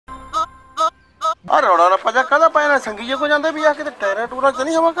ਆ ਰੌਲਾ ਰੱਪਾ ਜਾ ਕਾਹਦਾ ਪੈਣਾ ਸੰਗੀ ਜੇ ਕੋ ਜਾਂਦੇ ਵੀ ਆ ਕਿਤੇ ਟਾਇਰਾਂ ਟੂਰਾਂ ਚ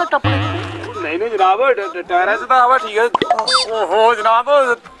ਨਹੀਂ ਹਵਾ ਘੱਟ ਆਪਣੇ। ਨਹੀਂ ਜਨਾਬ ਟਾਇਰਾਂ 'ਚ ਤਾਂ ਹਵਾ ਠੀਕ ਹੈ। ਓਹੋ ਜਨਾਬ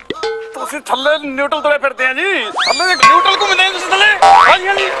ਤੁਸੀਂ ਥੱਲੇ ਨਿਊਟਰਲ ਤੁਰੇ ਫਿਰਦੇ ਆ ਜੀ। ਥੱਲੇ ਨਿਊਟਰਲ ਘੁੰਮਦੇ ਆ ਤੁਸੀਂ ਥੱਲੇ। ਹਾਂਜੀ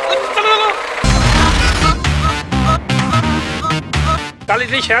ਹਾਂਜੀ ਚਲੋ। ਕੱਲ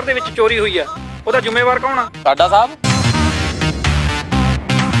ਜਿਹੜੀ ਸ਼ਹਿਰ ਦੇ ਵਿੱਚ ਚੋਰੀ ਹੋਈ ਆ ਉਹਦਾ ਜ਼ਿੰਮੇਵਾਰ ਕੌਣ ਆ? ਸਾਡਾ ਸਾਹਿਬ।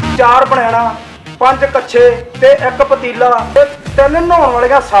 4 ਬਣੈਣਾ 5 ਕੱਛੇ ਤੇ 1 ਪਤੀਲਾ ਤੇ 3 ਨਹਾਉਣ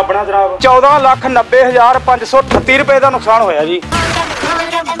ਵਾਲੀਆਂ ਸਾਬਣਾ ਜਨਾਬ। 14,90,538 ਰੁਪਏ ਦਾ ਨੁਕਸਾਨ ਹੋਇਆ ਜੀ।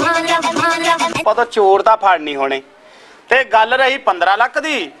 ਪਤਾ ਚੋਰ ਤਾਂ ਫੜ ਨਹੀਂ ਹੋਣੇ ਤੇ ਗੱਲ ਰਹੀ 15 ਲੱਖ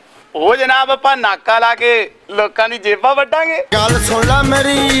ਦੀ, ਉਹ ਜਨਾਬ ਆਪਾਂ ਨਾਕਾ ਲਾ ਕੇ ਲੋਕਾਂ ਦੀ ਜੇਬਾਂ ਵੱਢਾਂਗੇ। ਗੱਲ ਸੁਣ ਲੈ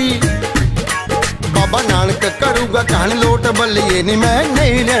ਮੇਰੀ, ਬਾਬਾ ਨਾਨਕ ਕਰੂਗਾ ਕਹਾਣੀ ਲੋਟ ਬੱਲੀਏ ਨੀ ਮੈਂ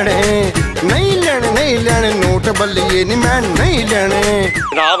ਨਹੀਂ ਲੈਣੇ, ਨਹੀਂ ਲੈਣੇ ਨੋਟ ਬੱਲੀਏ ਨੀ ਮੈਂ ਨਹੀਂ ਲੈਣੇ।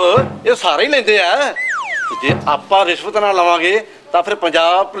 ਜਨਾਬ ਇਹ ਸਾਰੇ ਹੀ ਲੈਂਦੇ ਆ, ਜੇ ਆਪਾਂ ਰਿਸ਼ਵਤ ਨਾ ਲਵਾਂਗੇ ਤਾਂ ਫਿਰ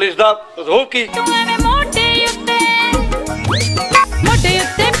ਪੰਜਾਬ ਪੁਲਿਸ ਦਾ ਰੋਹ ਕੀ?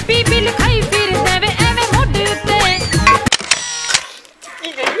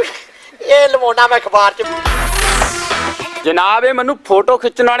 ਇਹ ਲਵਾਉਣਾ ਮੈਂ ਅਖਬਾਰ ਚ। ਜਨਾਬ ਇਹ ਮੈਨੂੰ ਫੋਟੋ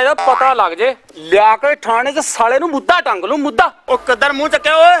ਖਿੱਚਣ ਵਾਲੇ ਦਾ ਪਤਾ ਲੱਗ ਜੇ, ਲਿਆ ਕੇ ਥਾਣੇ 'ਚ ਸਾਲੇ ਨੂੰ ਮੁੱਦਾ ਟੰਗ ਲੂ ਮੁੱਦਾ। ਉਹ ਕਿੱਧਰ ਮੂੰਹ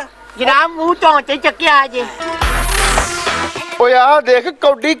ਚੱਕਿਆ ਓਏ? ਜਨਾਬ ਮੂੰਹ ਤੋਂ ਤੇ ਚੱਕਿਆ ਜੇ। ਓਏ ਆ ਦੇਖ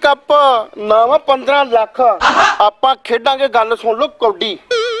ਕੌਡੀ ਕੱਪ ਨਾ ਵਾ 15 ਲੱਖ। ਆਪਾਂ ਖੇਡਾਂਗੇ, ਗੱਲ ਸੁਣ ਲਓ,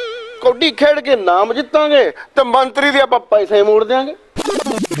 ਕੌਡੀ ਖੇਡ ਕੇ ਨਾਮ ਜਿੱਤਾਂਗੇ ਤੇ ਮੰਤਰੀ ਦੇ ਆਪਾਂ ਪੈਸੇ ਮੋੜ ਦਿਆਂਗੇ।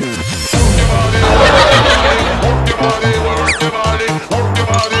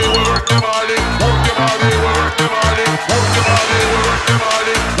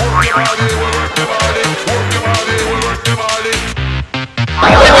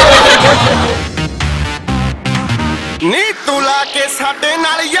 ਨੀ ਤੂੰ ਲਾ ਕੇ ਸਾਡੇ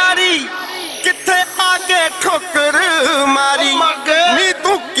ਨਾਲ ਯਾਰੀ ਕਿੱਥੇ ਆ ਕੇ ਠੋਕਰ ਮਾਰੀ, ਨੀ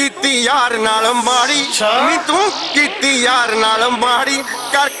ਤੂੰ ਕੀਤੀ ਯਾਰ ਨਾਲ ਮਾੜੀ, ਨੀ ਤੂੰ ਕੀਤੀ ਯਾਰ ਨਾਲ ਮਾੜੀ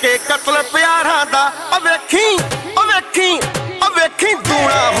ਕਰਕੇ ਕਤਲ ਪਿਆਰਾਂ ਦਾ ਵੇਖੀ।